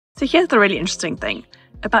So here's the really interesting thing.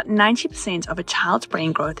 About 90% of a child's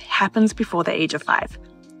brain growth happens before the age of 5.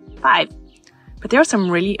 But there are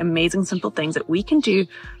some really amazing simple things that we can do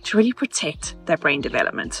to really protect their brain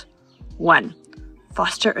development. 1.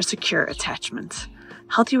 Foster a secure attachment.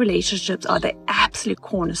 Healthy relationships are the absolute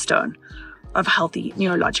cornerstone of healthy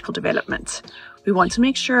neurological development. We want to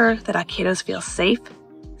make sure that our kiddos feel safe,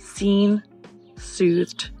 seen,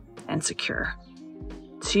 soothed, and secure.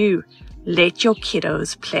 2. Let your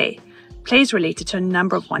kiddos play. Play is related to a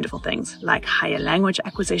number of wonderful things like higher language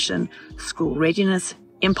acquisition, school readiness,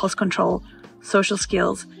 impulse control, social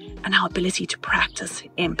skills, and our ability to practice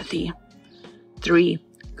empathy. 3.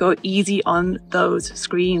 Go easy on those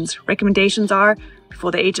screens. Recommendations are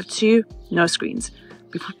before the age of 2, no screens.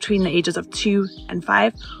 Between the ages of 2 and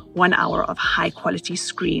 5, 1 hour of high quality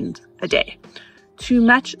screens a day. Too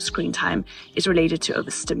much screen time is related to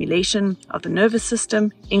overstimulation of the nervous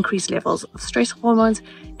system, increased levels of stress hormones,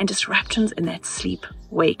 and disruptions in that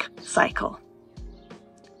sleep-wake cycle.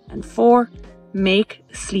 And 4, make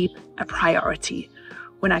sleep a priority.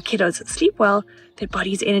 When our kiddos sleep well, their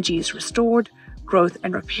body's energy is restored, growth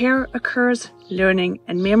and repair occurs, learning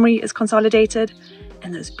and memory is consolidated,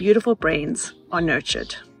 and those beautiful brains are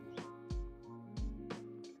nurtured.